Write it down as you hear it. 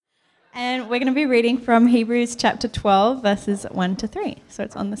We're going to be reading from Hebrews chapter 12, verses 1 to 3. So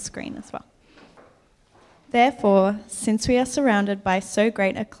it's on the screen as well. Therefore, since we are surrounded by so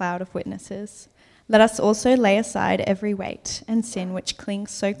great a cloud of witnesses, let us also lay aside every weight and sin which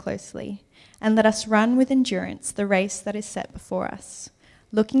clings so closely, and let us run with endurance the race that is set before us,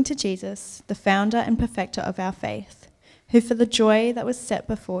 looking to Jesus, the founder and perfecter of our faith, who for the joy that was set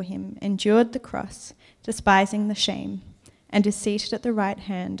before him endured the cross, despising the shame, and is seated at the right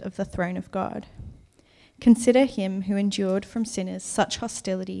hand of the throne of God. Consider him who endured from sinners such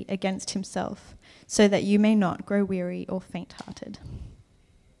hostility against himself, so that you may not grow weary or faint-hearted.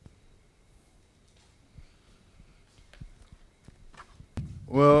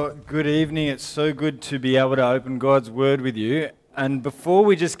 Well, good evening. It's so good to be able to open God's Word with you. And before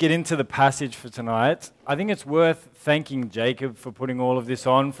we just get into the passage for tonight, I think it's worth thanking Jacob for putting all of this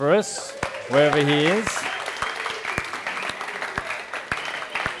on for us, wherever he is.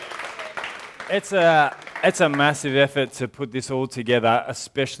 It's a massive effort to put this all together,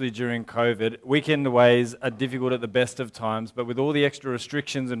 especially during COVID. Weekend aways are difficult at the best of times, but with all the extra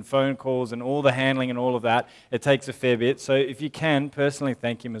restrictions and phone calls and all the handling and all of that, it takes a fair bit. So if you can, personally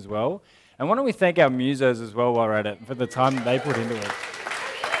thank him as well. And why don't we thank our musos as well while we're at it, for the time that they put into it.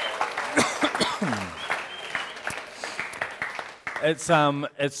 It's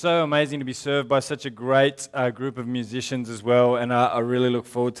so amazing to be served by such a great group of musicians as well, and I really look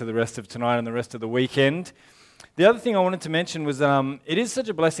forward to the rest of tonight and the rest of the weekend. The other thing I wanted to mention was it is such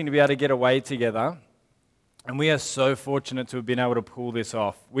a blessing to be able to get away together, and we are so fortunate to have been able to pull this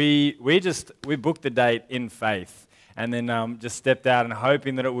off. We booked the date in faith, and then just stepped out and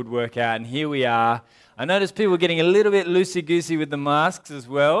hoping that it would work out, and here we are. I noticed people were getting a little bit loosey-goosey with the masks as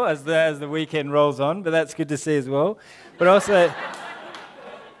well as the weekend rolls on, but that's good to see as well. But also,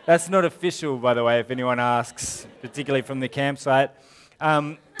 that's not official, by the way, if anyone asks, particularly from the campsite.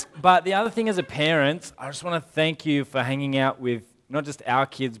 But the other thing as a parent, I just want to thank you for hanging out with not just our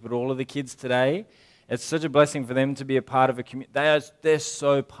kids, but all of the kids today. It's such a blessing for them to be a part of a community. They're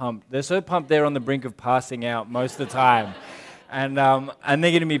so pumped. They're so pumped they're on the brink of passing out most of the time. And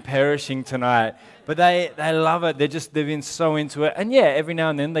they're going to be perishing tonight. But they love it. They've been so into it. And yeah, every now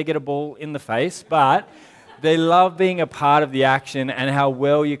and then they get a ball in the face, but they love being a part of the action and how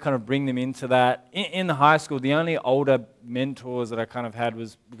well you kind of bring them into that. In the high school, the only older mentors that I kind of had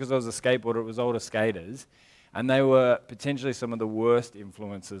was, because I was a skateboarder, it was older skaters. And they were potentially some of the worst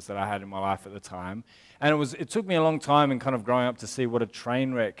influences that I had in my life at the time. And it took me a long time in kind of growing up to see what a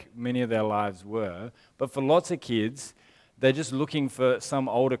train wreck many of their lives were. But for lots of kids, they're just looking for some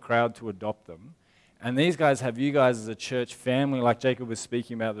older crowd to adopt them. And these guys have you guys as a church family, like Jacob was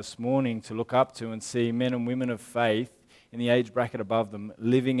speaking about this morning, to look up to and see men and women of faith in the age bracket above them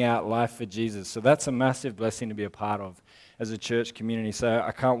living out life for Jesus. So that's a massive blessing to be a part of as a church community. So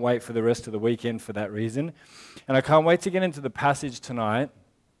I can't wait for the rest of the weekend for that reason. And I can't wait to get into the passage tonight,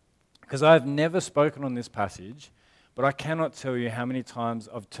 because I've never spoken on this passage, but I cannot tell you how many times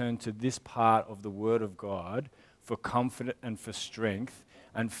I've turned to this part of the Word of God for comfort and for strength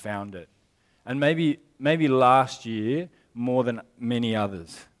and found it. And maybe last year more than many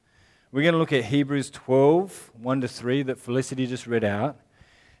others. We're going to look at Hebrews 12, 1 to 3 that Felicity just read out.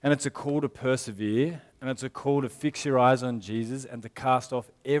 And it's a call to persevere, and it's a call to fix your eyes on Jesus and to cast off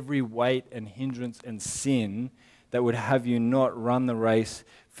every weight and hindrance and sin that would have you not run the race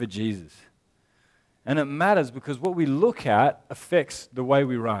for Jesus. And it matters because what we look at affects the way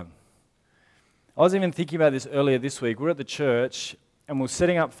we run. I was even thinking about this earlier this week. We're at the church and we're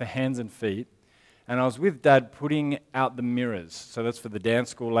setting up for hands and feet. And I was with Dad putting out the mirrors. So that's for the dance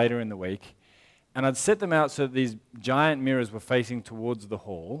school later in the week. And I'd set them out so that these giant mirrors were facing towards the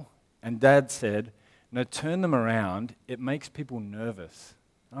hall. And Dad said, "No, turn them around. It makes people nervous."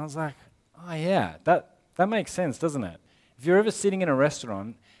 And I was like, oh yeah, that makes sense, doesn't it? If you're ever sitting in a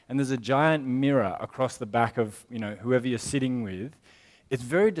restaurant and there's a giant mirror across the back of whoever you're sitting with, it's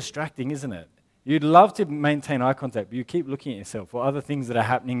very distracting, isn't it? You'd love to maintain eye contact, but you keep looking at yourself or other things that are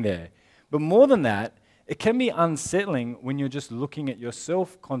happening there. But more than that, it can be unsettling when you're just looking at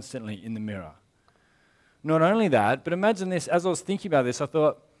yourself constantly in the mirror. Not only that, but imagine this. As I was thinking about this, I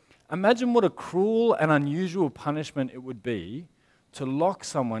thought, imagine what a cruel and unusual punishment it would be to lock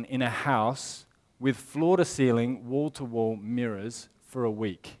someone in a house with floor-to-ceiling, wall-to-wall mirrors for a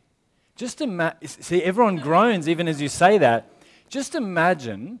week. See, everyone groans even as you say that. Just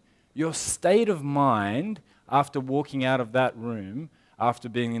imagine your state of mind after walking out of that room after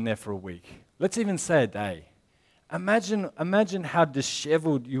being in there for a week. Let's even say a day. Imagine how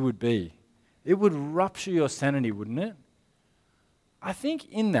disheveled you would be. It would rupture your sanity, wouldn't it? I think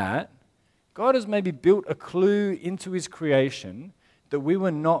in that, God has maybe built a clue into his creation that we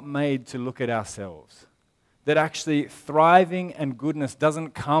were not made to look at ourselves. That actually thriving and goodness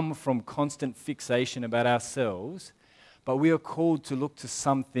doesn't come from constant fixation about ourselves, but we are called to look to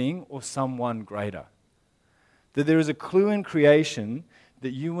something or someone greater. That there is a clue in creation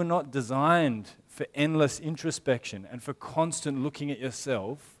that you were not designed for endless introspection and for constant looking at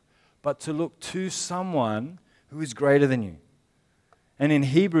yourself, but to look to someone who is greater than you. And in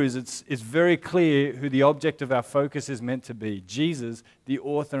Hebrews, it's very clear who the object of our focus is meant to be: Jesus, the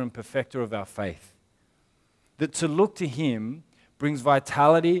author and perfecter of our faith. That to look to him brings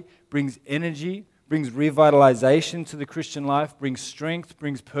vitality, brings energy, brings revitalization to the Christian life, brings strength,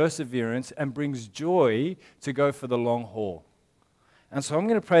 brings perseverance, and brings joy to go for the long haul. And so I'm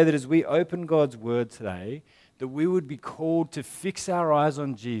going to pray that as we open God's word today, that we would be called to fix our eyes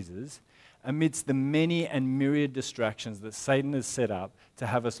on Jesus amidst the many and myriad distractions that Satan has set up to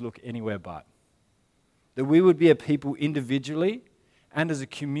have us look anywhere but. That we would be a people individually and as a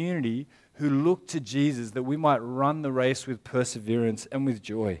community who look to Jesus, that we might run the race with perseverance and with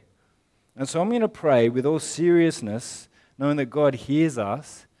joy. And so I'm going to pray with all seriousness, knowing that God hears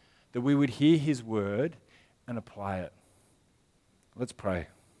us, that we would hear his word and apply it. Let's pray.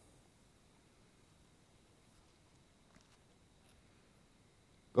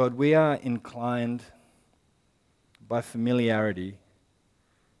 God, we are inclined by familiarity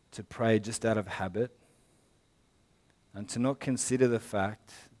to pray just out of habit and to not consider the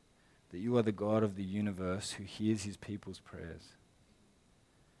fact that you are the God of the universe who hears his people's prayers.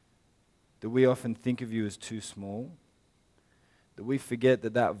 That we often think of you as too small, that we forget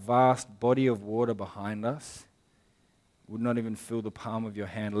that that vast body of water behind us would not even fill the palm of your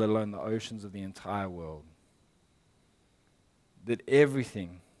hand, let alone the oceans of the entire world. That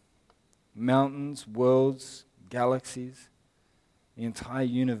everything, mountains, worlds, galaxies, the entire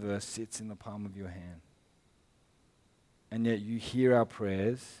universe sits in the palm of your hand. And yet you hear our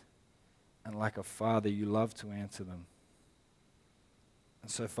prayers, and like a father, you love to answer them.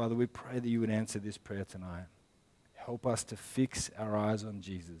 And so, Father, we pray that you would answer this prayer tonight. Help us to fix our eyes on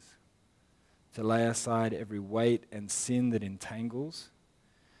Jesus, to lay aside every weight and sin that entangles,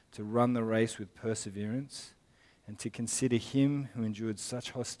 to run the race with perseverance, and to consider him who endured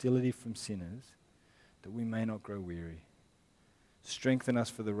such hostility from sinners, that we may not grow weary. Strengthen us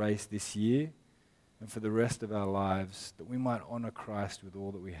for the race this year and for the rest of our lives, that we might honor Christ with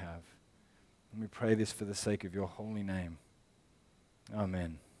all that we have. And we pray this for the sake of your holy name.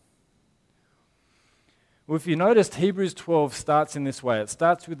 Amen. Well, if you noticed, Hebrews 12 starts in this way. It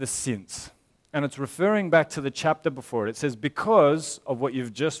starts with the since. And it's referring back to the chapter before it. It says, because of what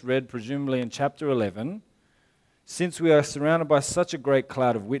you've just read, presumably in chapter 11, since we are surrounded by such a great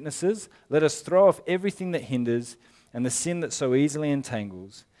cloud of witnesses, let us throw off everything that hinders and the sin that so easily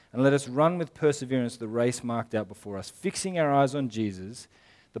entangles, and let us run with perseverance the race marked out before us, fixing our eyes on Jesus,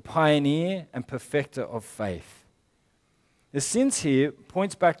 the pioneer and perfecter of faith. The since here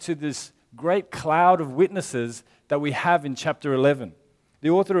points back to this great cloud of witnesses that we have in chapter 11. The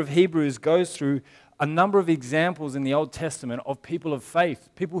author of Hebrews goes through a number of examples in the Old Testament of people of faith,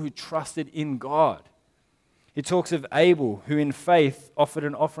 people who trusted in God. He talks of Abel, who in faith offered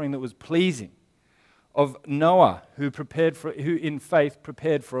an offering that was pleasing, of Noah, who in faith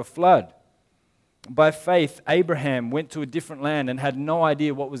prepared for a flood. By faith, Abraham went to a different land and had no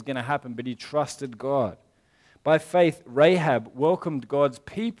idea what was going to happen, but he trusted God. By faith, Rahab welcomed God's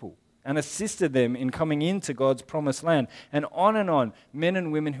people and assisted them in coming into God's promised land. And on, men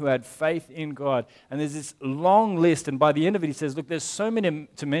and women who had faith in God. And there's this long list, and by the end of it he says, look, there's so many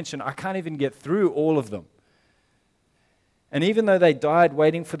to mention, I can't even get through all of them. And even though they died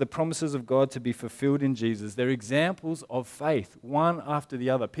waiting for the promises of God to be fulfilled in Jesus, they're examples of faith, one after the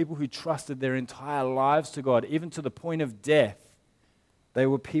other. People who trusted their entire lives to God, even to the point of death. They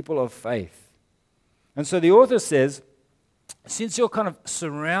were people of faith. And so the author says, since you're kind of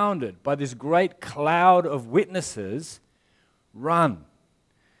surrounded by this great cloud of witnesses, run.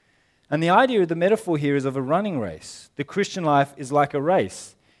 And the idea of the metaphor here is of a running race. The Christian life is like a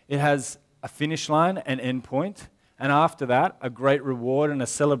race. It has a finish line, an end point, and after that, a great reward and a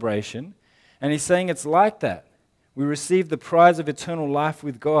celebration. And he's saying it's like that. We receive the prize of eternal life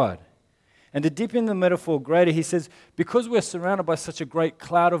with God. And to dip in the metaphor greater, he says, because we're surrounded by such a great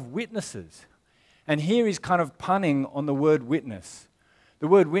cloud of witnesses. And here he's kind of punning on the word witness. The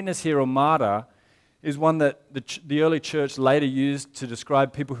word witness here, or martyr, is one that the early church later used to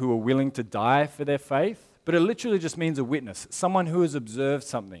describe people who were willing to die for their faith. But it literally just means a witness, someone who has observed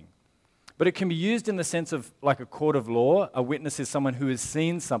something. But it can be used in the sense of like a court of law. A witness is someone who has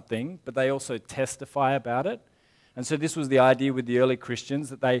seen something, but they also testify about it. And so this was the idea with the early Christians,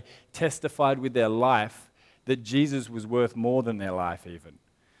 that they testified with their life that Jesus was worth more than their life even.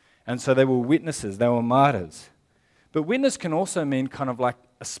 And so they were witnesses, they were martyrs. But witness can also mean kind of like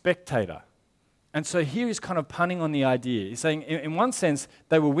a spectator. And so here he's kind of punning on the idea. He's saying, in one sense,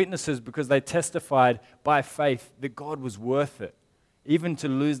 they were witnesses because they testified by faith that God was worth it. Even to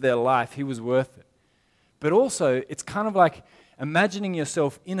lose their life, he was worth it. But also, it's kind of like imagining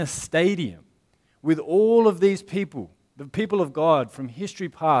yourself in a stadium with all of these people, the people of God from history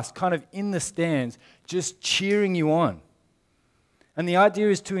past, kind of in the stands, just cheering you on. And the idea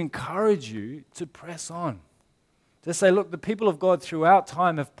is to encourage you to press on. To say, look, the people of God throughout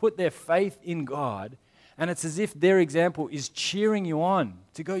time have put their faith in God, and it's as if their example is cheering you on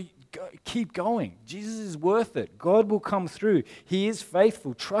to go, keep going. Jesus is worth it. God will come through. He is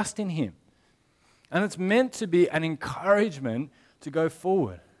faithful. Trust in him. And it's meant to be an encouragement to go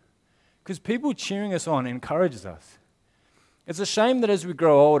forward. Because people cheering us on encourages us. It's a shame that as we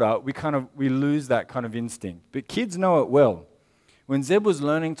grow older, we lose that kind of instinct. But kids know it well. When Zeb was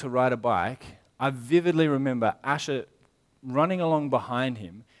learning to ride a bike, I vividly remember Asher running along behind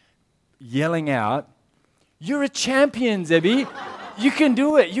him, yelling out, "You're a champion, Zebby. You can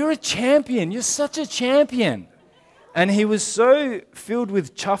do it. You're a champion. You're such a champion." And he was so filled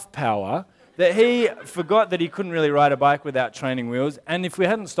with chuff power that he forgot that he couldn't really ride a bike without training wheels. And if we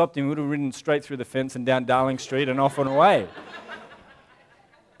hadn't stopped him, we would have ridden straight through the fence and down Darling Street and off and away.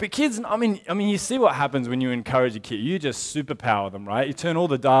 But kids, I mean, you see what happens when you encourage a kid. You just superpower them, right? You turn all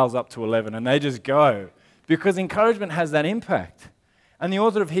the dials up to 11 and they just go. Because encouragement has that impact. And the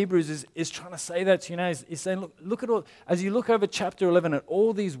author of Hebrews is trying to say that to you now. He's saying, look at all, as you look over chapter 11 at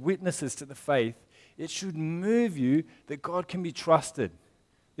all these witnesses to the faith, it should move you that God can be trusted.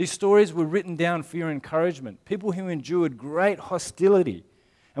 These stories were written down for your encouragement. People who endured great hostility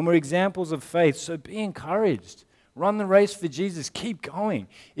and were examples of faith. So be encouraged. Run the race for Jesus. Keep going.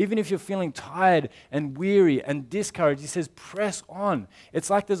 Even if you're feeling tired and weary and discouraged, he says, press on. It's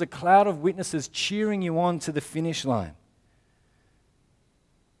like there's a cloud of witnesses cheering you on to the finish line.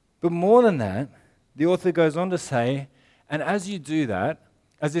 But more than that, the author goes on to say, and as you do that,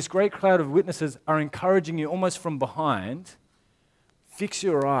 as this great cloud of witnesses are encouraging you almost from behind, fix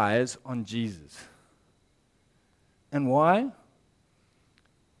your eyes on Jesus. And why?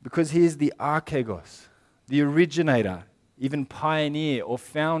 Because he is the archegos, the originator, even pioneer or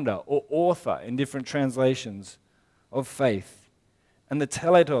founder or author in different translations of faith. And the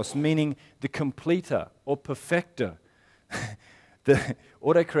teletos, meaning the completer or perfecter. The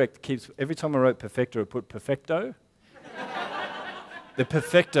autocorrect keeps, every time I wrote perfecter, I put perfecto. The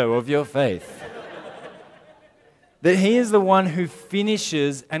perfecto of your faith. That he is the one who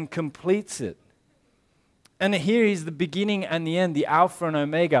finishes and completes it. And here he's the beginning and the end, the Alpha and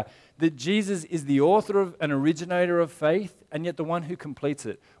Omega. That Jesus is the author of and originator of faith, and yet the one who completes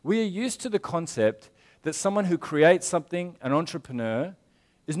it. We are used to the concept that someone who creates something, an entrepreneur,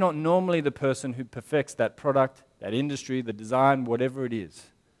 is not normally the person who perfects that product, that industry, the design, whatever it is.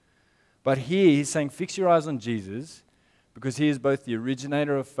 But here he's saying, fix your eyes on Jesus, because he is both the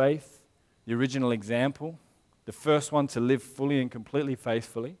originator of faith, the original example, the first one to live fully and completely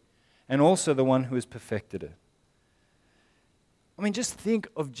faithfully, and also the one who has perfected it. I mean, just think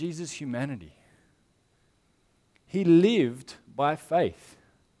of Jesus' humanity. He lived by faith.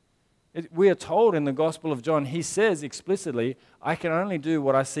 We are told in the Gospel of John, he says explicitly, I can only do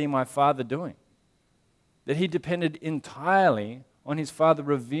what I see my Father doing. That he depended entirely on his Father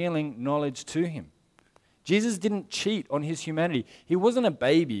revealing knowledge to him. Jesus didn't cheat on his humanity. He wasn't a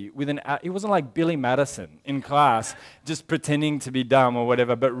baby he wasn't like Billy Madison in class, just pretending to be dumb or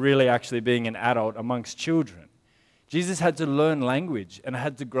whatever, but really actually being an adult amongst children. Jesus had to learn language and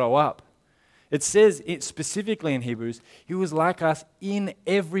had to grow up. It says specifically in Hebrews, he was like us in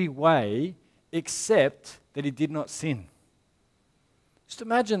every way except that he did not sin. Just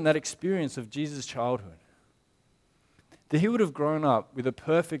imagine that experience of Jesus' childhood. That he would have grown up with a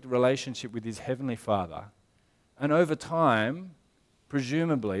perfect relationship with his heavenly Father, and over time,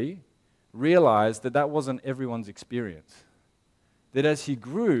 presumably, realized that that wasn't everyone's experience. That as he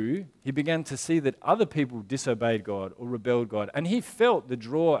grew, he began to see that other people disobeyed God or rebelled God. And he felt the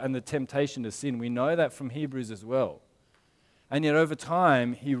draw and the temptation to sin. We know that from Hebrews as well. And yet over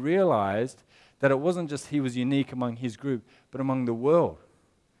time, he realized that it wasn't just he was unique among his group, but among the world.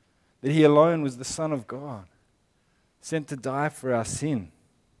 That he alone was the Son of God, sent to die for our sin.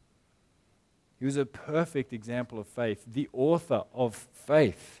 He was a perfect example of faith, the author of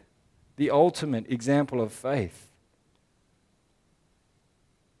faith, the ultimate example of faith.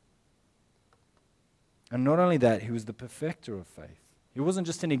 And not only that, he was the perfecter of faith. He wasn't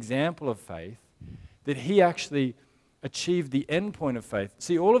just an example of faith, that he actually achieved the end point of faith.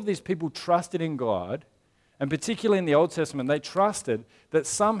 See, all of these people trusted in God, And particularly in the Old Testament, they trusted that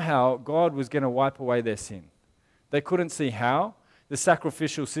somehow God was going to wipe away their sin. They couldn't see how. The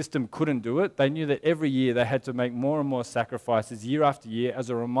sacrificial system couldn't do it. They knew that every year they had to make more and more sacrifices year after year as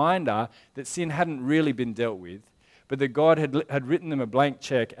a reminder that sin hadn't really been dealt with, but that God had written them a blank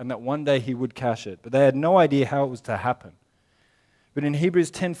check and that one day he would cash it. But they had no idea how it was to happen. But in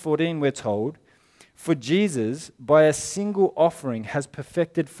Hebrews 10:14 we're told, "For Jesus, by a single offering, has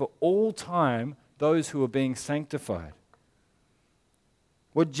perfected for all time those who are being sanctified."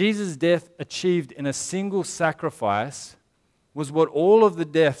 What Jesus' death achieved in a single sacrifice was what all of the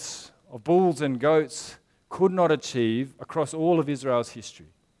deaths of bulls and goats could not achieve across all of Israel's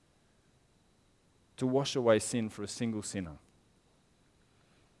history, to wash away sin for a single sinner.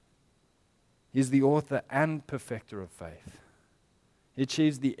 He is the author and perfecter of faith. He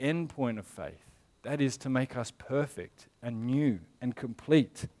achieves the end point of faith, that is to make us perfect and new and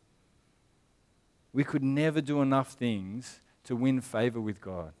complete. We could never do enough things to win favor with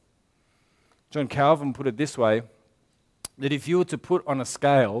God. John Calvin put it this way, that if you were to put on a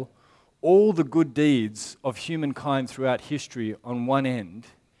scale all the good deeds of humankind throughout history on one end,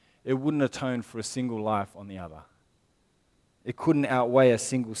 it wouldn't atone for a single life on the other. It couldn't outweigh a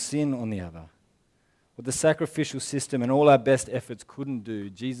single sin on the other. What the sacrificial system and all our best efforts couldn't do,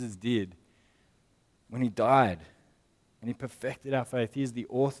 Jesus did when he died and he perfected our faith. He is the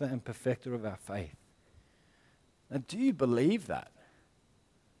author and perfecter of our faith. Now, do you believe that?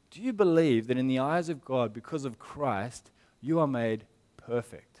 Do you believe that in the eyes of God, because of Christ, you are made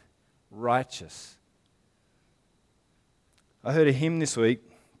perfect, righteous? I heard a hymn this week.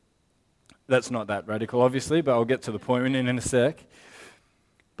 That's not that radical, obviously, but I'll get to the point in a sec.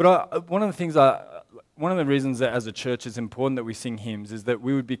 But one of the reasons that as a church it's important that we sing hymns is that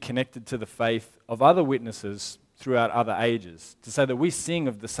we would be connected to the faith of other witnesses throughout other ages, to say that we sing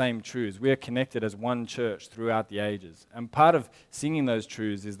of the same truths. We are connected as one church throughout the ages. And part of singing those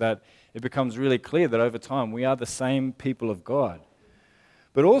truths is that it becomes really clear that over time we are the same people of God.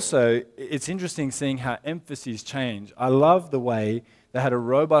 But also, it's interesting seeing how emphases change. I love the way they had a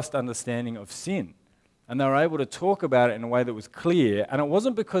robust understanding of sin. And they were able to talk about it in a way that was clear. And it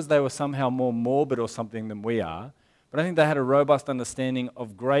wasn't because they were somehow more morbid or something than we are, but I think they had a robust understanding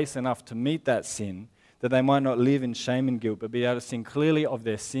of grace enough to meet that sin, that they might not live in shame and guilt, but be able to sing clearly of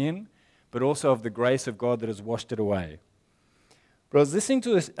their sin, but also of the grace of God that has washed it away. But I was listening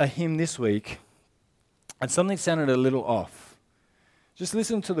to a hymn this week, and something sounded a little off. Just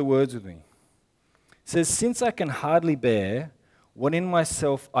listen to the words with me. It says, "Since I can hardly bear what in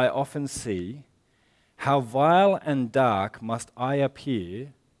myself I often see, how vile and dark must I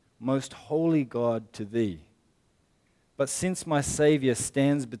appear, most holy God, to thee. But since my Saviour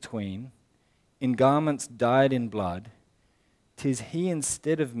stands between, in garments dyed in blood, 'tis he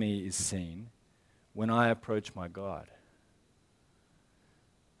instead of me is seen when I approach my God."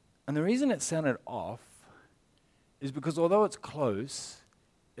 And the reason it sounded off is because although it's close,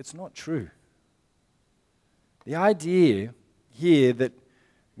 it's not true. The idea here that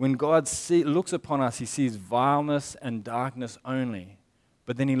when God looks upon us, he sees vileness and darkness only,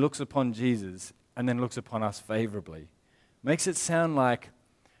 but then he looks upon Jesus and then looks upon us favorably, makes it sound like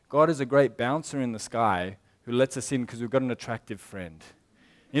God is a great bouncer in the sky who lets us in because we've got an attractive friend.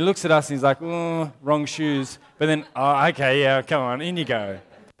 He looks at us and he's like, "Oh, wrong shoes," but then, "Oh, okay, yeah, come on, in you go."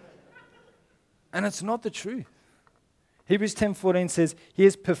 And it's not the truth. Hebrews 10:14 says, he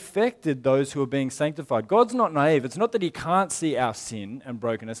has perfected those who are being sanctified. God's not naive. It's not that he can't see our sin and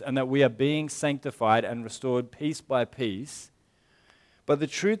brokenness and that we are being sanctified and restored piece by piece. But the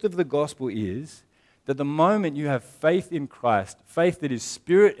truth of the gospel is that the moment you have faith in Christ, faith that is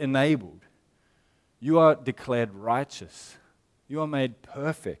Spirit-enabled, you are declared righteous. You are made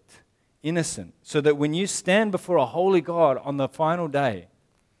perfect, innocent, so that when you stand before a holy God on the final day,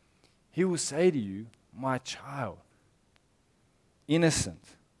 he will say to you, "My child,"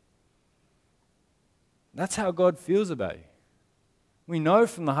 innocent. That's how God feels about you. We know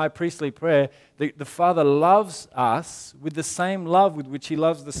from the high priestly prayer that the Father loves us with the same love with which he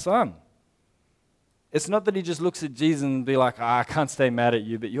loves the Son. It's not that he just looks at Jesus and be like, "I can't stay mad at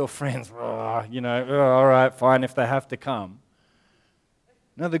you, but your friends, all right, fine if they have to come."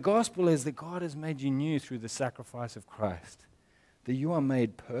 No, the gospel is that God has made you new through the sacrifice of Christ, that you are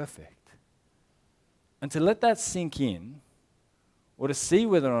made perfect. And to let that sink in, or to see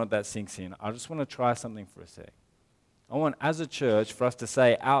whether or not that sinks in, I just want to try something for a sec. I want, as a church, for us to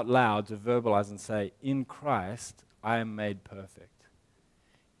say out loud, to verbalize and say, "In Christ, I am made perfect.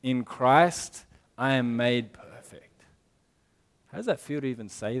 In Christ, I am made perfect." How does that feel to even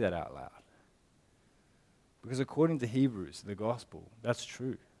say that out loud? Because according to Hebrews, the gospel, that's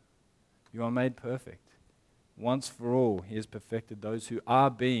true. You are made perfect. Once for all, he has perfected those who are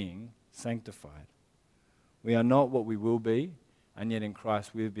being sanctified. We are not what we will be, and yet in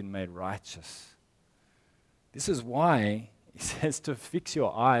Christ we have been made righteous. This is why he says to fix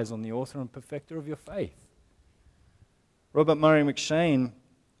your eyes on the author and perfecter of your faith. Robert Murray McShane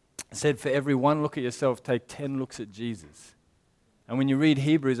said, for every one look at yourself, take 10 looks at Jesus. And when you read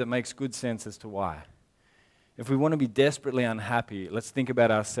Hebrews, it makes good sense as to why. If we want to be desperately unhappy, let's think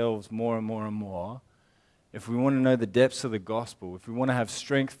about ourselves more and more and more. If we want to know the depths of the gospel, if we want to have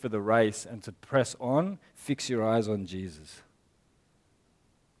strength for the race and to press on, fix your eyes on Jesus.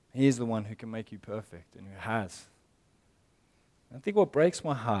 He is the one who can make you perfect and who has. I think what breaks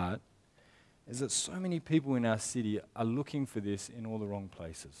my heart is that so many people in our city are looking for this in all the wrong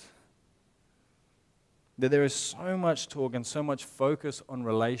places. That there is so much talk and so much focus on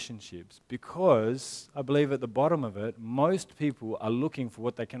relationships because, I believe at the bottom of it, most people are looking for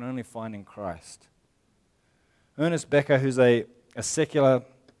what they can only find in Christ. Ernest Becker, who's a secular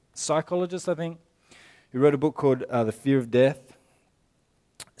psychologist, I think, who wrote a book called The Fear of Death,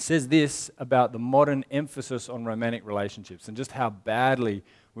 says this about the modern emphasis on romantic relationships and just how badly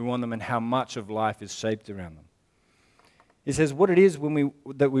we want them and how much of life is shaped around them. He says, what it is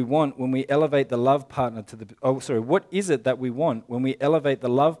that we want when we elevate the love partner to the... what is it that we want when we elevate the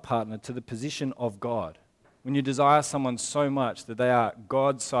love partner to the position of God? When you desire someone so much that they are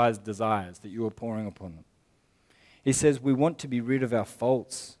God-sized desires that you are pouring upon them. He says, we want to be rid of our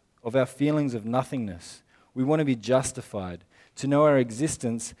faults, of our feelings of nothingness. We want to be justified, to know our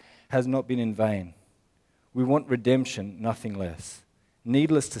existence has not been in vain. We want redemption, nothing less.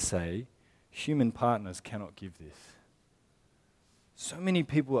 Needless to say, human partners cannot give this. So many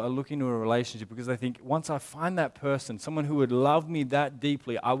people are looking to a relationship because they think, once I find that person, someone who would love me that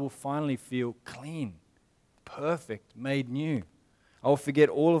deeply, I will finally feel clean, perfect, made new. I will forget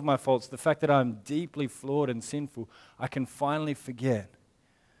all of my faults. The fact that I'm deeply flawed and sinful, I can finally forget.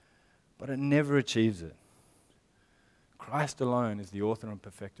 But it never achieves it. Christ alone is the author and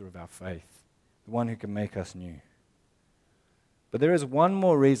perfecter of our faith, the one who can make us new. But there is one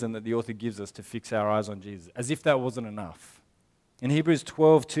more reason that the author gives us to fix our eyes on Jesus, as if that wasn't enough. In Hebrews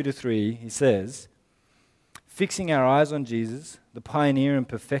 12, 2-3, he says, fixing our eyes on Jesus, the pioneer and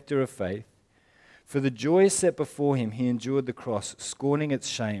perfecter of faith, for the joy set before him, he endured the cross, scorning its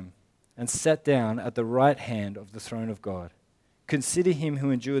shame, and sat down at the right hand of the throne of God. Consider him who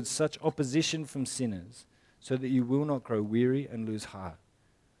endured such opposition from sinners, so that you will not grow weary and lose heart.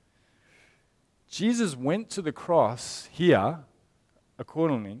 Jesus went to the cross here,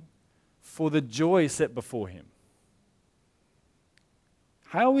 accordingly, for the joy set before him.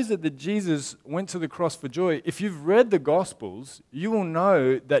 How is it that Jesus went to the cross for joy? If you've read the Gospels, you will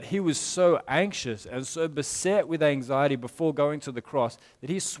know that he was so anxious and so beset with anxiety before going to the cross that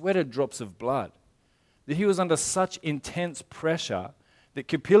he sweated drops of blood. That he was under such intense pressure that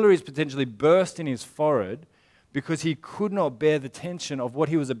capillaries potentially burst in his forehead because he could not bear the tension of what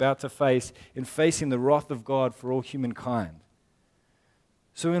he was about to face in facing the wrath of God for all humankind.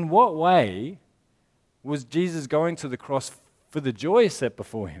 So in what way was Jesus going to the cross for the joy set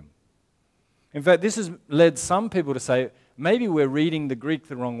before him? In fact, this has led some people to say, maybe we're reading the Greek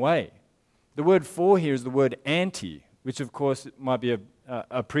the wrong way. The word for here is the word anti, which of course might be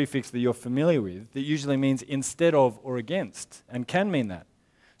a prefix that you're familiar with, that usually means instead of or against, and can mean that.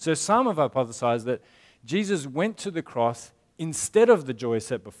 So some have hypothesized that Jesus went to the cross instead of the joy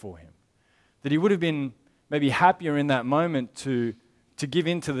set before him. That he would have been maybe happier in that moment to give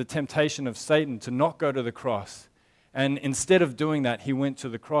in to the temptation of Satan to not go to the cross. And instead of doing that, he went to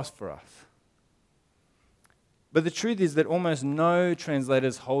the cross for us. But the truth is that almost no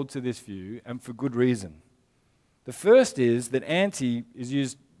translators hold to this view, and for good reason. The first is that anti is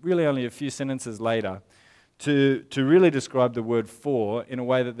used really only a few sentences later to really describe the word for in a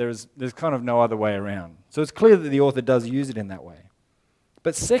way that there's kind of no other way around. So it's clear that the author does use it in that way.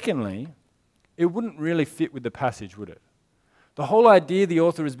 But secondly, it wouldn't really fit with the passage, would it? The whole idea the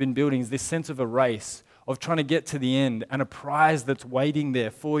author has been building is this sense of a race, of trying to get to the end and a prize that's waiting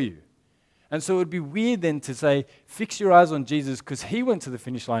there for you. And so it would be weird then to say, fix your eyes on Jesus because he went to the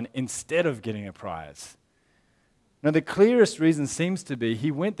finish line instead of getting a prize. Now, the clearest reason seems to be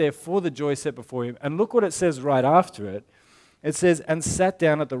he went there for the joy set before him. And look what it says right after it. It says, and sat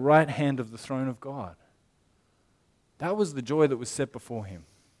down at the right hand of the throne of God. That was the joy that was set before him.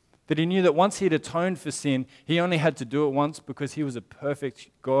 That he knew that once he had atoned for sin, he only had to do it once because he was a perfect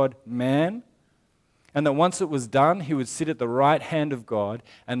God-man. And that once it was done, he would sit at the right hand of God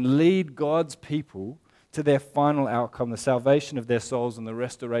and lead God's people to their final outcome, the salvation of their souls and the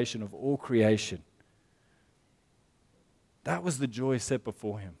restoration of all creation. That was the joy set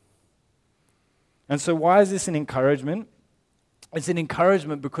before him. And so why is this an encouragement? It's an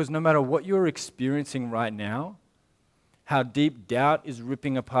encouragement because no matter what you're experiencing right now, how deep doubt is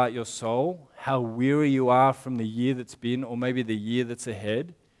ripping apart your soul, how weary you are from the year that's been, or maybe the year that's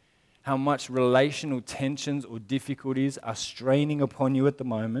ahead, how much relational tensions or difficulties are straining upon you at the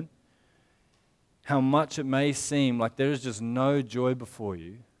moment, how much it may seem like there is just no joy before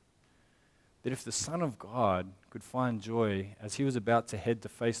you, that if the Son of God could find joy as he was about to head to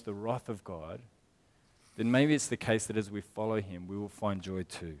face the wrath of God, then maybe it's the case that as we follow him, we will find joy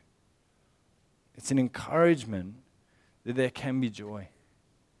too. It's an encouragement that there can be joy,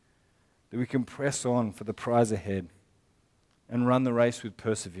 that we can press on for the prize ahead and run the race with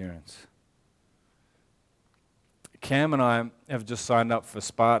perseverance. Cam and I have just signed up for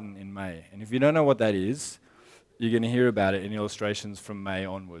Spartan in May, and if you don't know what that is, you're going to hear about it in illustrations from May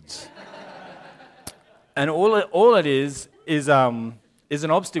onwards. And all it is an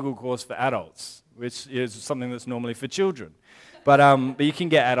obstacle course for adults, which is something that's normally for children. But you can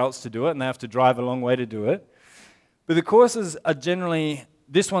get adults to do it, and they have to drive a long way to do it. But the courses are generally,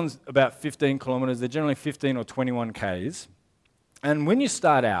 this one's about 15 kilometers, they're generally 15 or 21 Ks. And when you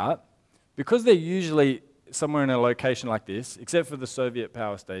start out, because they're usually somewhere in a location like this, except for the Soviet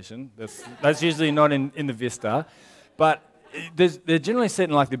power station, that's usually not in the Vista, but they're generally set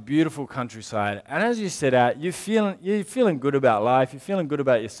in like the beautiful countryside. And as you set out, you're feeling good about life, you're feeling good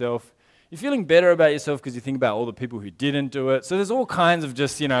about yourself, you're feeling better about yourself because you think about all the people who didn't do it. So there's all kinds of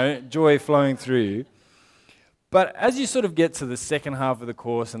just, joy flowing through you. But as you sort of get to the second half of the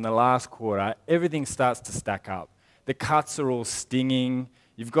course and the last quarter, everything starts to stack up. The cuts are all stinging.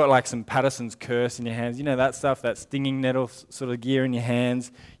 You've got like some Patterson's curse in your hands. You know that stuff, that stinging nettle sort of gear in your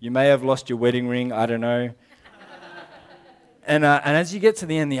hands. You may have lost your wedding ring, I don't know. And as you get to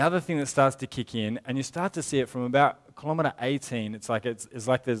the end, the other thing that starts to kick in, and you start to see it from about kilometer 18, it's like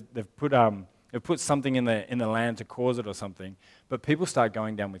they've put something in the land to cause it or something, but people start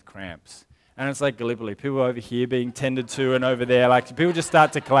going down with cramps. And it's like Gallipoli, people over here being tended to and over there, like people just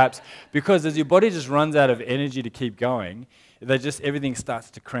start to collapse because as your body just runs out of energy to keep going, everything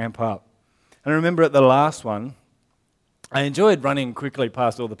starts to cramp up. And I remember at the last one, I enjoyed running quickly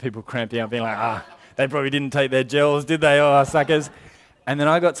past all the people cramping up, being like, they probably didn't take their gels, did they? Oh, suckers. And then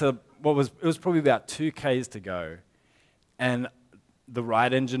I got to it was probably about 2 Ks to go. And the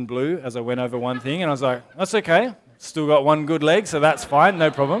right engine blew as I went over one thing. And I was like, that's okay. Still got one good leg, so that's fine,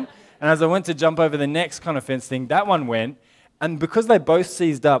 no problem. And as I went to jump over the next kind of fence thing, that one went. And because they both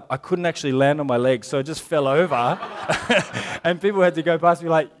seized up, I couldn't actually land on my legs, so I just fell over. And people had to go past me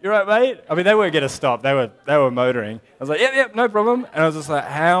like, you right, mate? I mean, they weren't going to stop. They were motoring. I was like, yep, no problem. And I was just like,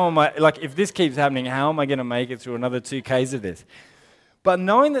 how am I, like, if this keeps happening, how am I going to make it through another 2 Ks of this? But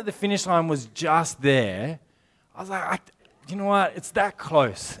knowing that the finish line was just there, I was like, you know what? It's that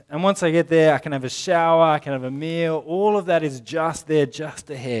close. And once I get there, I can have a shower, I can have a meal. All of that is just there, just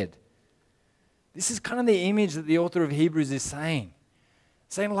ahead. This is kind of the image that the author of Hebrews is saying.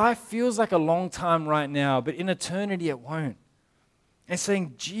 Saying life feels like a long time right now, but in eternity it won't. And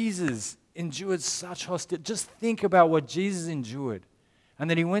saying Jesus endured such hostility. Just think about what Jesus endured. And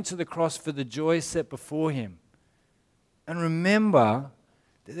that he went to the cross for the joy set before him. And remember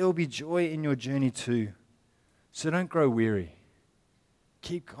that there will be joy in your journey too. So don't grow weary.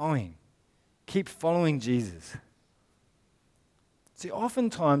 Keep going. Keep following Jesus. See,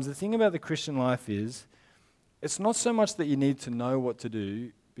 oftentimes the thing about the Christian life is it's not so much that you need to know what to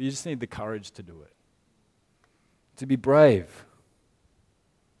do, but you just need the courage to do it. To be brave.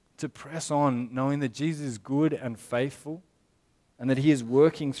 To press on knowing that Jesus is good and faithful and that he is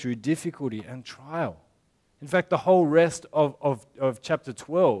working through difficulty and trial. In fact, the whole rest of chapter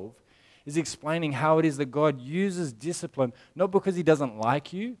 12 is explaining how it is that God uses discipline, not because he doesn't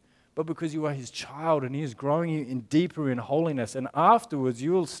like you, but because you are his child and he is growing you in deeper in holiness. And afterwards,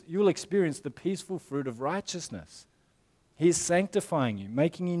 you'll experience the peaceful fruit of righteousness. He is sanctifying you,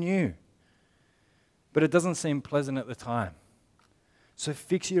 making you new. But it doesn't seem pleasant at the time. So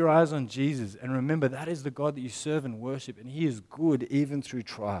fix your eyes on Jesus and remember that is the God that you serve and worship, and he is good even through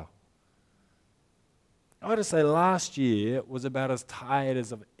trial. I would say last year was about as tired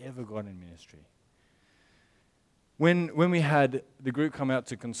as I've ever got in ministry. When we had the group come out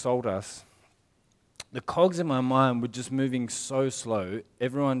to consult us, the cogs in my mind were just moving so slow,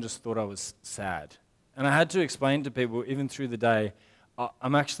 everyone just thought I was sad. And I had to explain to people, even through the day,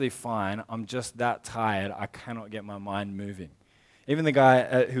 I'm actually fine, I'm just that tired, I cannot get my mind moving. Even the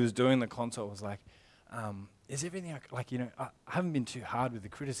guy who was doing the consult was like, is everything, I haven't been too hard with the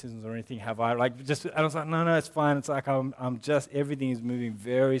criticisms or anything, have I? And I was like, no, it's fine, it's like I'm just, everything is moving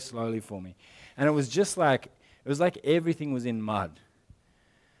very slowly for me. And it was just like, it was like everything was in mud.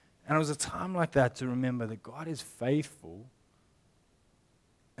 And it was a time like that to remember that God is faithful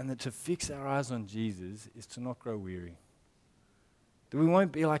and that to fix our eyes on Jesus is to not grow weary. That we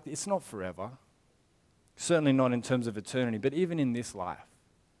won't be like, it's not forever. Certainly not in terms of eternity, but even in this life.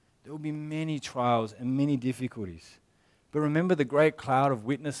 There will be many trials and many difficulties. But remember the great cloud of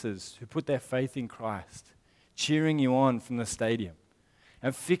witnesses who put their faith in Christ, cheering you on from the stadium.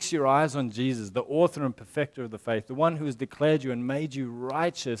 And fix your eyes on Jesus, the author and perfecter of the faith, the one who has declared you and made you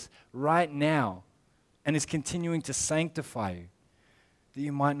righteous right now and is continuing to sanctify you, that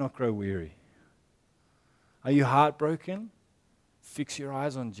you might not grow weary. Are you heartbroken? Fix your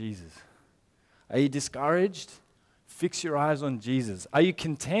eyes on Jesus. Are you discouraged? Fix your eyes on Jesus. Are you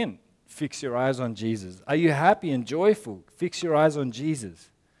content? Fix your eyes on Jesus. Are you happy and joyful? Fix your eyes on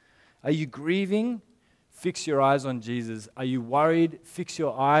Jesus. Are you grieving? Fix your eyes on Jesus. Are you worried? Fix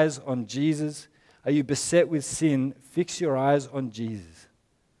your eyes on Jesus. Are you beset with sin? Fix your eyes on Jesus.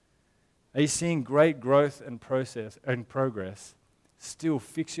 Are you seeing great growth and progress? Still,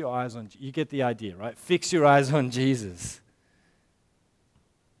 fix your eyes on Jesus. You get the idea, right? Fix your eyes on Jesus.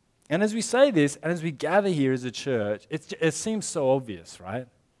 And as we say this, and as we gather here as a church, it seems so obvious, right?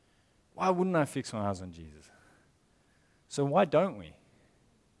 Why wouldn't I fix my eyes on Jesus? So why don't we?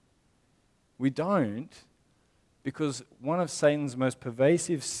 We don't because one of Satan's most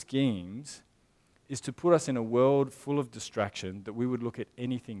pervasive schemes is to put us in a world full of distraction that we would look at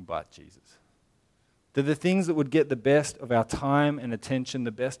anything but Jesus. That the things that would get the best of our time and attention,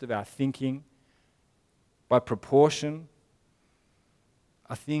 the best of our thinking, by proportion,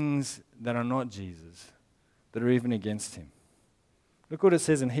 are things that are not Jesus, that are even against him. Look what it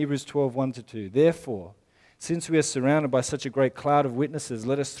says in Hebrews 12, 1-2. Therefore, since we are surrounded by such a great cloud of witnesses,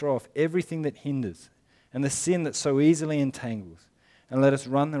 let us throw off everything that hinders and the sin that so easily entangles, and let us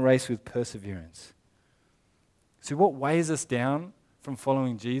run the race with perseverance. See, what weighs us down from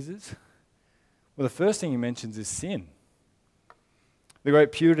following Jesus? Well, the first thing he mentions is sin. The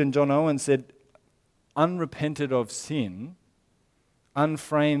great Puritan John Owen said, unrepented of sin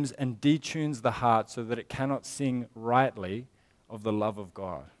unframes and detunes the heart so that it cannot sing rightly of the love of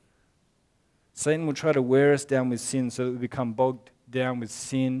God. Satan will try to wear us down with sin so that we become bogged down with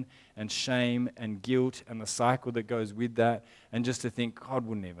sin and shame and guilt and the cycle that goes with that, and just to think, God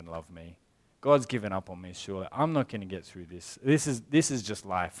wouldn't even love me. God's given up on me, surely. I'm not going to get through this. This is just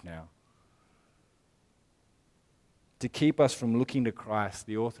life now. To keep us from looking to Christ,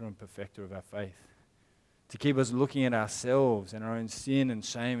 the author and perfecter of our faith. To keep us looking at ourselves and our own sin and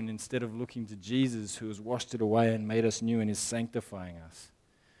shame, and instead of looking to Jesus, who has washed it away and made us new and is sanctifying us.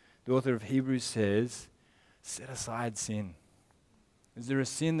 The author of Hebrews says, set aside sin. Is there a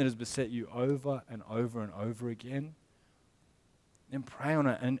sin that has beset you over and over and over again? Then pray on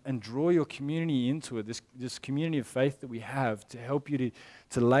it and draw your community into it, this community of faith that we have, to help you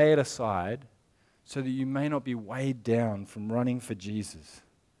to lay it aside so that you may not be weighed down from running for Jesus.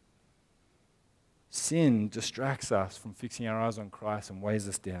 Sin distracts us from fixing our eyes on Christ and weighs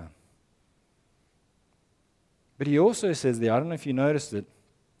us down. But he also says there, I don't know if you noticed it,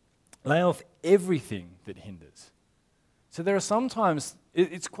 lay off everything that hinders. So there are sometimes,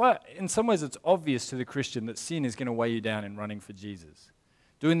 it's quite, in some ways it's obvious to the Christian that sin is going to weigh you down in running for Jesus.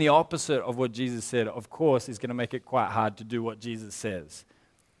 Doing the opposite of what Jesus said, of course, is going to make it quite hard to do what Jesus says.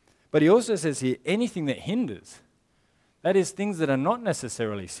 But he also says here, anything that hinders, that is things that are not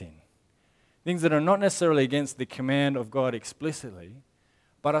necessarily sin. Things that are not necessarily against the command of God explicitly,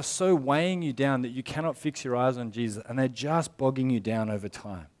 but are so weighing you down that you cannot fix your eyes on Jesus, and they're just bogging you down over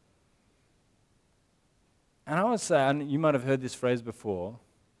time. And I would say, and you might have heard this phrase before,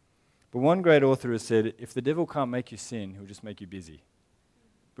 but one great author has said, if the devil can't make you sin, he'll just make you busy.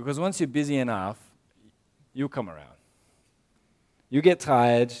 Because once you're busy enough, you'll come around. You get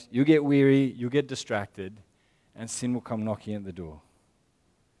tired, you get weary, you get distracted, and sin will come knocking at the door.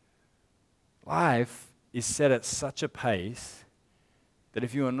 Life is set at such a pace that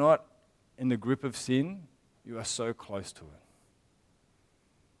if you are not in the grip of sin, you are so close to it.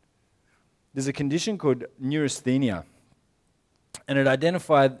 There's a condition called neurasthenia, and it's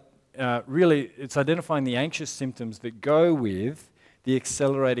identifying the anxious symptoms that go with the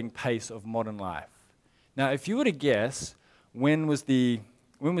accelerating pace of modern life. Now, if you were to guess, when was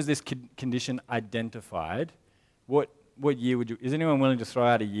this condition identified? What year would you? Is anyone willing to throw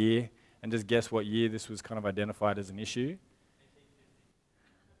out a year and just guess what year this was kind of identified as an issue?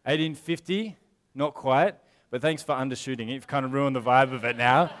 1850? Not quite, but thanks for undershooting it. You've kind of ruined the vibe of it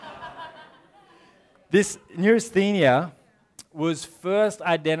now. This neurasthenia was first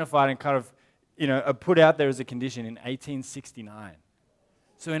identified and kind of, put out there as a condition in 1869.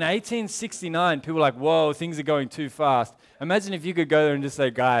 So in 1869, people were like, whoa, things are going too fast. Imagine if you could go there and just say,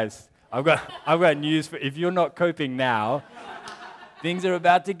 guys, I've got news for if you're not coping now, things are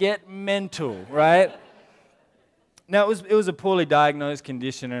about to get mental, right? Now, it was a poorly diagnosed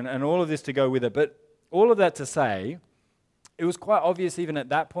condition and all of this to go with it. But all of that to say, it was quite obvious even at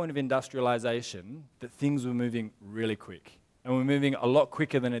that point of industrialization that things were moving really quick. And were moving a lot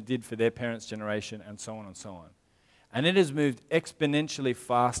quicker than it did for their parents' generation and so on and so on. And it has moved exponentially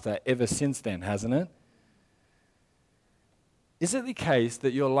faster ever since then, hasn't it? Is it the case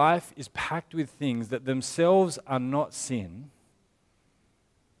that your life is packed with things that themselves are not sin,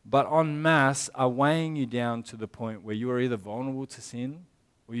 but en masse are weighing you down to the point where you are either vulnerable to sin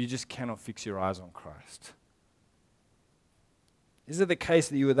or you just cannot fix your eyes on Christ? Is it the case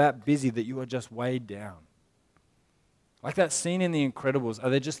that you are that busy that you are just weighed down? Like that scene in The Incredibles,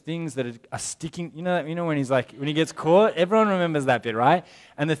 are there just things that are sticking? You know when when he gets caught, everyone remembers that bit, right?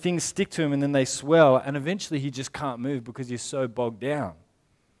 And the things stick to him and then they swell and eventually he just can't move because he's so bogged down.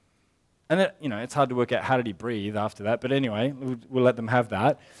 And it's hard to work out how did he breathe after that, but anyway, we'll let them have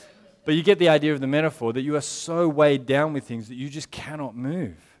that. But you get the idea of the metaphor that you are so weighed down with things that you just cannot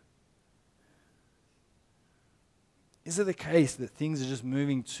move. Is it the case that things are just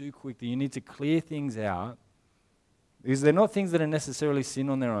moving too quickly? You need to clear things out because they're not things that are necessarily sin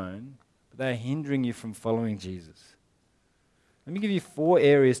on their own, but they are hindering you from following Jesus. Let me give you 4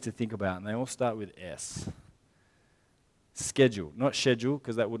 areas to think about, and they all start with S. Schedule, not schedule,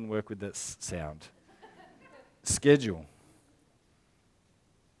 because that wouldn't work with this sound. Schedule.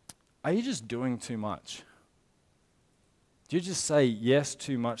 Are you just doing too much? Do you just say yes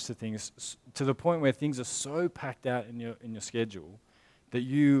too much to things to the point where things are so packed out in your schedule that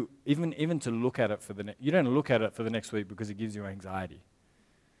you even to look at it you don't look at it for the next week because it gives you anxiety?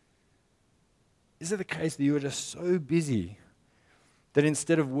 Is it the case that you are just so busy that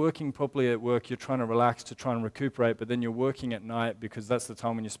instead of working properly at work, you're trying to relax to try and recuperate, but then you're working at night because that's the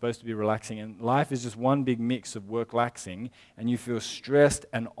time when you're supposed to be relaxing, and life is just one big mix of work-laxing, and you feel stressed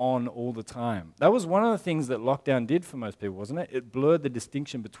and on all the time? That was one of the things that lockdown did for most people, wasn't it? It blurred the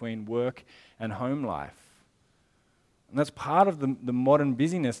distinction between work and home life. And that's part of the modern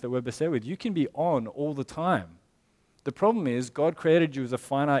busyness that we're beset with. You can be on all the time. The problem is God created you as a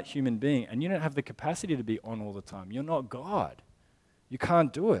finite human being, and you don't have the capacity to be on all the time. You're not God. You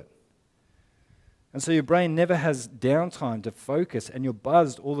can't do it. And so your brain never has downtime to focus, and you're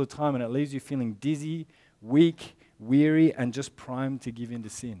buzzed all the time, and it leaves you feeling dizzy, weak, weary, and just primed to give in to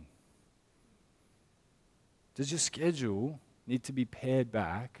sin. Does your schedule need to be pared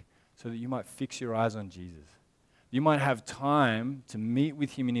back so that you might fix your eyes on Jesus? You might have time to meet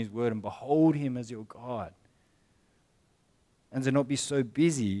with him in his word and behold him as your God. And to not be so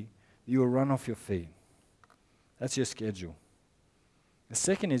busy that you will run off your feet. That's your schedule. The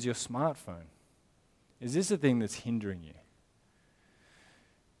second is your smartphone. Is this the thing that's hindering you?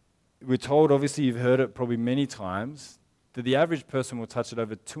 We're told, obviously you've heard it probably many times, that the average person will touch it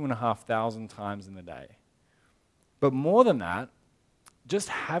over 2,500 times in the day. But more than that, just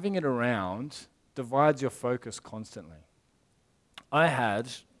having it around divides your focus constantly. I had,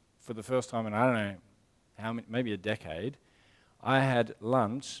 for the first time in I don't know how many, maybe a decade, I had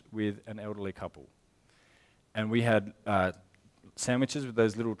lunch with an elderly couple. And we had sandwiches with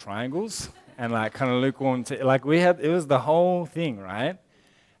those little triangles and like kind of lukewarm tea. Like it was the whole thing, right?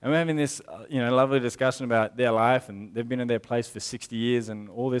 And we're having this lovely discussion about their life, and they've been in their place for 60 years and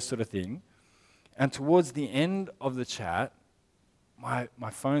all this sort of thing. And towards the end of the chat, my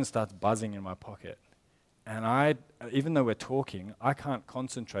phone starts buzzing in my pocket. And even though we're talking, I can't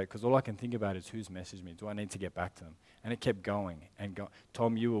concentrate because all I can think about is who's messaged me. Do I need to get back to them? And it kept going and going.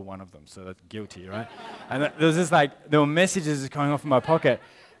 Tom, you were one of them, so that's guilty, right? And there was just there were messages going off in my pocket,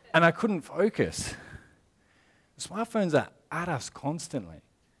 and I couldn't focus. Smartphones are at us constantly.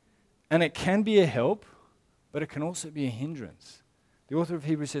 And it can be a help, but it can also be a hindrance. The author of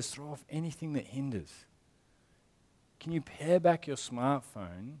Hebrews says, throw off anything that hinders. Can you pare back your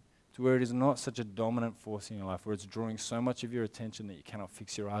smartphone to where it is not such a dominant force in your life, where it's drawing so much of your attention that you cannot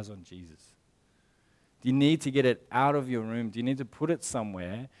fix your eyes on Jesus? Do you need to get it out of your room? Do you need to put it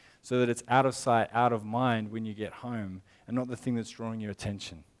somewhere so that it's out of sight, out of mind when you get home, and not the thing that's drawing your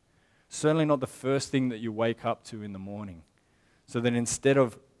attention? Certainly not the first thing that you wake up to in the morning. So that instead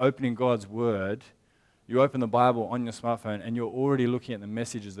of opening God's word, you open the Bible on your smartphone and you're already looking at the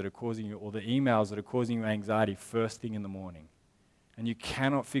messages that are causing you, or the emails that are causing you anxiety first thing in the morning. And you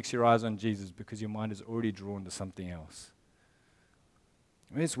cannot fix your eyes on Jesus because your mind is already drawn to something else.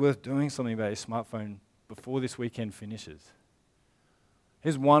 Maybe it's worth doing something about your smartphone before this weekend finishes.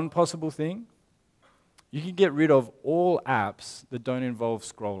 Here's one possible thing. You can get rid of all apps that don't involve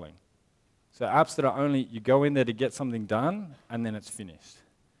scrolling. So apps that are only, you go in there to get something done, and then it's finished.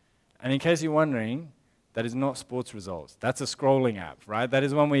 And in case you're wondering, that is not sports results. That's a scrolling app, right? That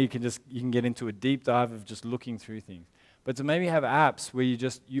is one where you can get into a deep dive of just looking through things. But to maybe have apps where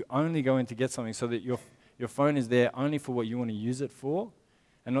you only go in to get something so that your phone is there only for what you want to use it for,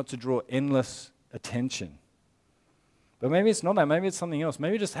 and not to draw endless attention. But maybe it's not that. Maybe it's something else.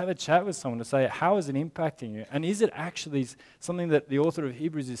 Maybe just have a chat with someone to say, how is it impacting you? And is it actually something that the author of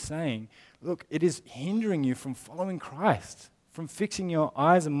Hebrews is saying, look, it is hindering you from following Christ, from fixing your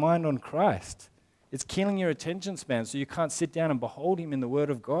eyes and mind on Christ. It's killing your attention span so you can't sit down and behold him in the Word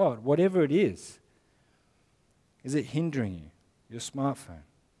of God, whatever it is. Is it hindering you, your smartphone?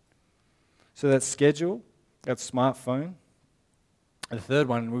 So that schedule, that smartphone. And the third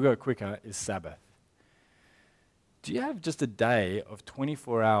one, we'll go quicker, is Sabbath. Do you have just a day of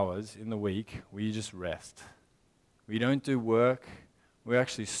 24 hours in the week where you just rest? Where you don't do work, where you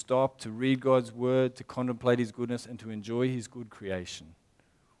actually stop to read God's Word, to contemplate his goodness, and to enjoy his good creation?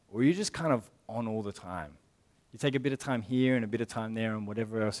 Or are you just kind of on all the time? You take a bit of time here and a bit of time there and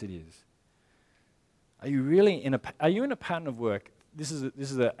whatever else it is. Are you really in a pattern of work? This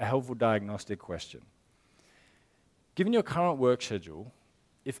is a helpful diagnostic question. Given your current work schedule,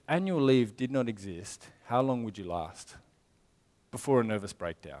 if annual leave did not exist, how long would you last before a nervous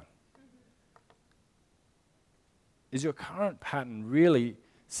breakdown? Is your current pattern really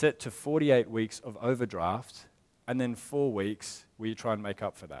set to 48 weeks of overdraft and then 4 weeks where you try and make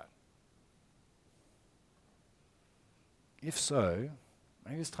up for that? If so,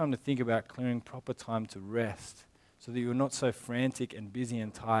 maybe it's time to think about clearing proper time to rest so that you're not so frantic and busy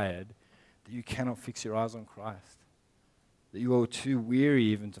and tired that you cannot fix your eyes on Christ, that you are too weary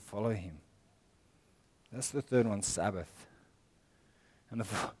even to follow him. That's the third one, Sabbath. And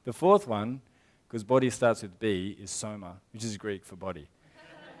the fourth one, because body starts with B, is soma, which is Greek for body.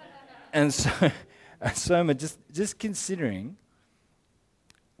 And so, soma, just considering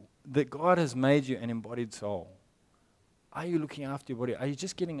that God has made you an embodied soul. Are you looking after your body? Are you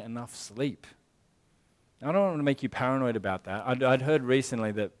just getting enough sleep? Now, I don't want to make you paranoid about that. I'd heard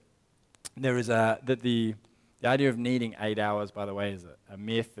recently that there is the idea of needing 8 hours, by the way, is a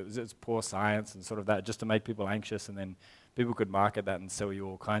myth. It's poor science and sort of that, just to make people anxious, and then people could market that and sell you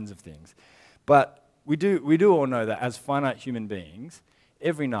all kinds of things. But we do all know that as finite human beings,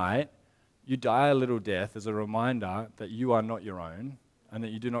 every night you die a little death as a reminder that you are not your own and that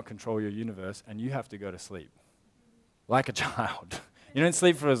you do not control your universe, and you have to go to sleep like a child. You don't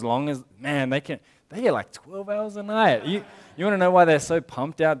sleep for as long as, man, they get like 12 hours a night. You want to know why they're so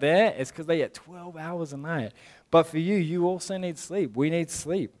pumped out there? It's because they get 12 hours a night. But for you also need sleep. We need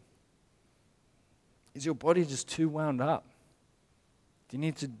sleep. Is your body just too wound up? Do you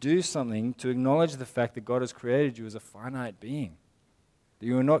need to do something to acknowledge the fact that God has created you as a finite being? That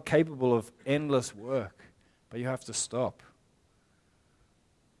you are not capable of endless work, but you have to stop.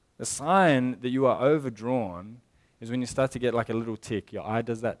 The sign that you are overdrawn is when you start to get like a little tick. Your eye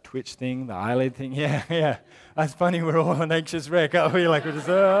does that twitch thing, the eyelid thing. Yeah. That's funny, we're all an anxious wreck, aren't we? Like we're just,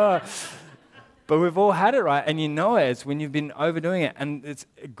 But we've all had it, right? And you know it. It's when you've been overdoing it. And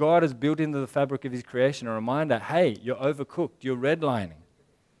God has built into the fabric of his creation a reminder, hey, you're overcooked, you're redlining.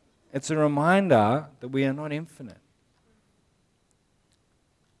 It's a reminder that we are not infinite.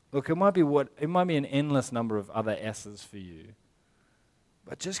 Look, it might be an endless number of other S's for you.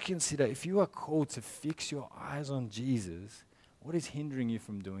 But just consider, if you are called to fix your eyes on Jesus, what is hindering you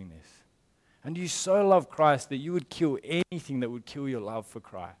from doing this? And do you so love Christ that you would kill anything that would kill your love for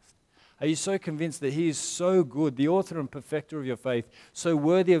Christ? Are you so convinced that he is so good, the author and perfecter of your faith, so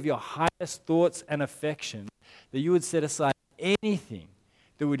worthy of your highest thoughts and affections, that you would set aside anything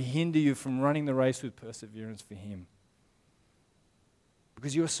that would hinder you from running the race with perseverance for him?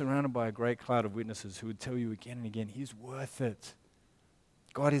 Because you are surrounded by a great cloud of witnesses who would tell you again and again, he's worth it.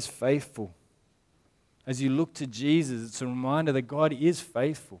 God is faithful. As you look to Jesus, it's a reminder that God is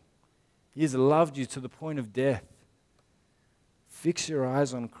faithful. He has loved you to the point of death. Fix your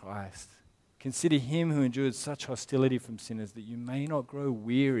eyes on Christ. Consider him who endured such hostility from sinners that you may not grow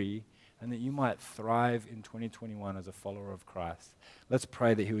weary and that you might thrive in 2021 as a follower of Christ. Let's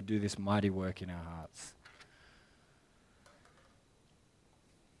pray that he would do this mighty work in our hearts.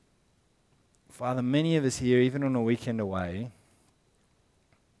 Father, many of us here, even on a weekend away,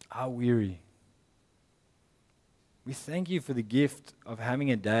 are weary. We thank you for the gift of having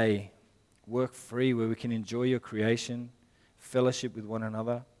a day, work-free, where we can enjoy your creation, fellowship with one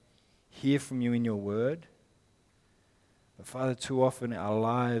another, hear from you in your word. But Father, too often our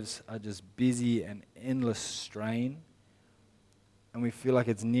lives are just busy and endless strain. and we feel like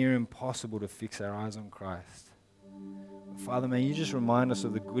it's near impossible to fix our eyes on Christ. Father, may you just remind us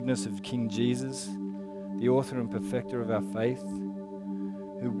of the goodness of King Jesus, the author and perfecter of our faith,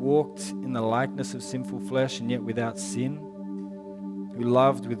 who walked in the likeness of sinful flesh and yet without sin, who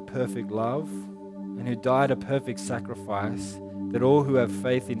loved with perfect love, and who died a perfect sacrifice, that all who have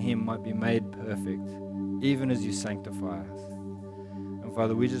faith in him might be made perfect, even as you sanctify us. And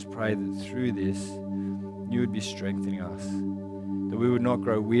Father, we just pray that through this, you would be strengthening us, that we would not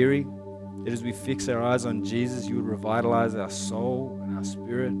grow weary, that as we fix our eyes on Jesus, you would revitalize our soul and our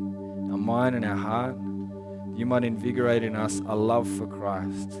spirit, our mind and our heart. You might invigorate in us a love for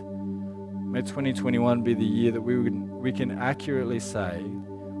Christ. May 2021 be the year that we can accurately say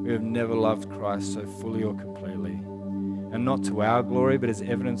we have never loved Christ so fully or completely. And not to our glory, but as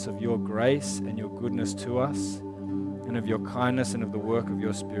evidence of your grace and your goodness to us, and of your kindness and of the work of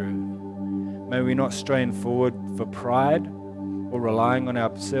your Spirit. May we not strain forward for pride or relying on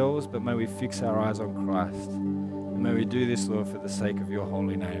ourselves, but may we fix our eyes on Christ. And may we do this, Lord, for the sake of your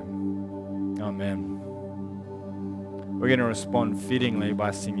holy name. Amen. We're going to respond fittingly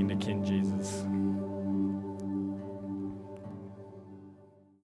by singing to King Jesus.